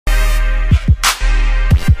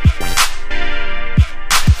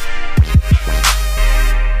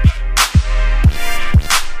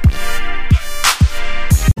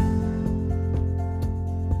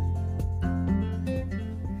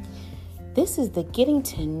is the Getting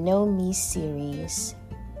to Know Me series.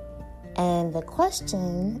 And the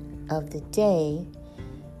question of the day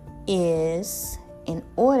is, in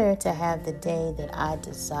order to have the day that I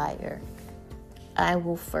desire, I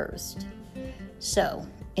will first. So,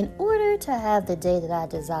 in order to have the day that I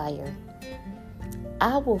desire,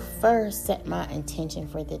 I will first set my intention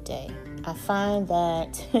for the day. I find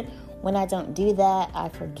that when I don't do that, I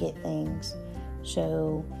forget things.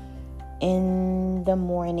 So, in the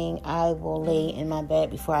morning, I will lay in my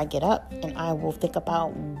bed before I get up, and I will think about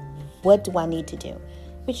what do I need to do,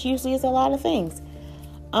 which usually is a lot of things.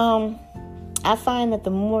 I find that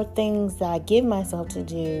the more things that I give myself to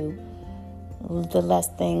do, the less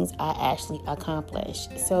things I actually accomplish.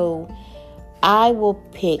 So I will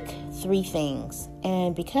pick 3 things.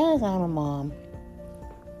 And because I'm a mom,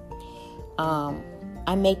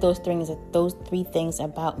 I make those 3 things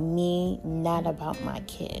about me, not about my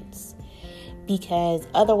kids. Because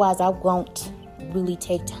otherwise I won't really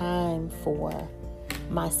take time for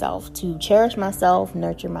myself, to cherish myself,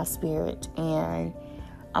 nurture my spirit. And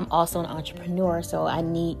I'm also an entrepreneur, so I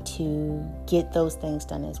need to get those things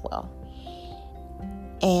done as well.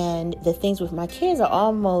 And the things with my kids are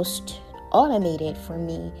almost automated for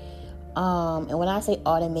me. And when I say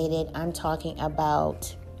automated, I'm talking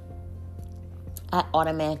about I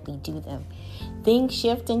automatically do them. Things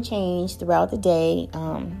shift and change throughout the day.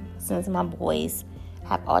 Since my boys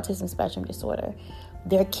have autism spectrum disorder,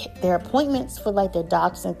 their appointments for like their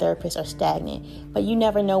doctors and therapists are stagnant. But you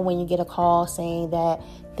never know when you get a call saying that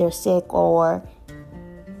they're sick or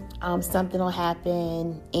something will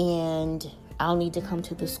happen and I'll need to come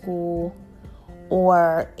to the school,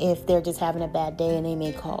 or if they're just having a bad day and they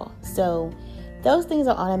may call. So those things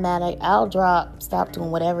are automatic. I'll stop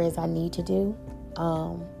doing whatever it is I need to do,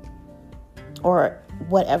 or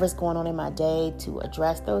whatever's going on in my day to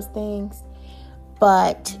address those things.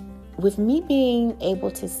 But with me being able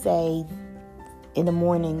to say in the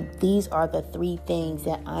morning, these are the 3 things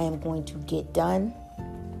that I am going to get done,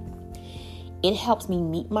 it helps me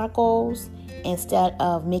meet my goals instead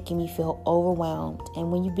of making me feel overwhelmed.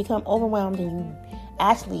 And when you become overwhelmed, and you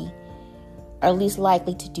actually are least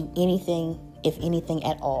likely to do anything, if anything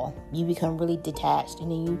at all, you become really detached,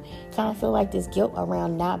 and then you kind of feel like this guilt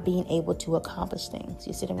around not being able to accomplish things.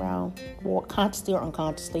 You sit around, or consciously or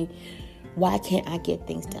unconsciously, why can't I get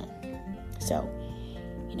things done? So,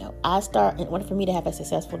 I start, in order for me to have a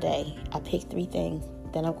successful day, I pick 3 things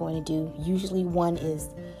that I'm going to do. Usually one is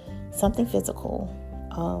something physical.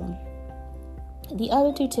 The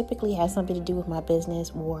other 2 typically have something to do with my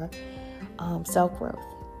business or self-growth.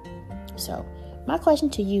 So my question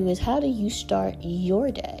to you is, how do you start your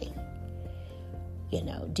day?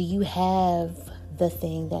 Do you have the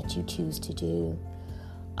thing that you choose to do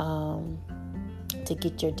to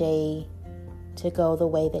get your day to go the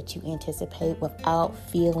way that you anticipate without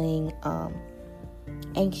feeling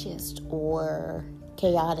anxious or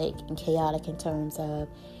chaotic in terms of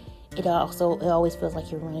it always feels like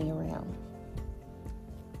you're running around.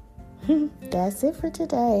 That's it for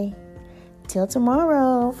today. Till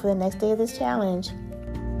tomorrow for the next day of this challenge.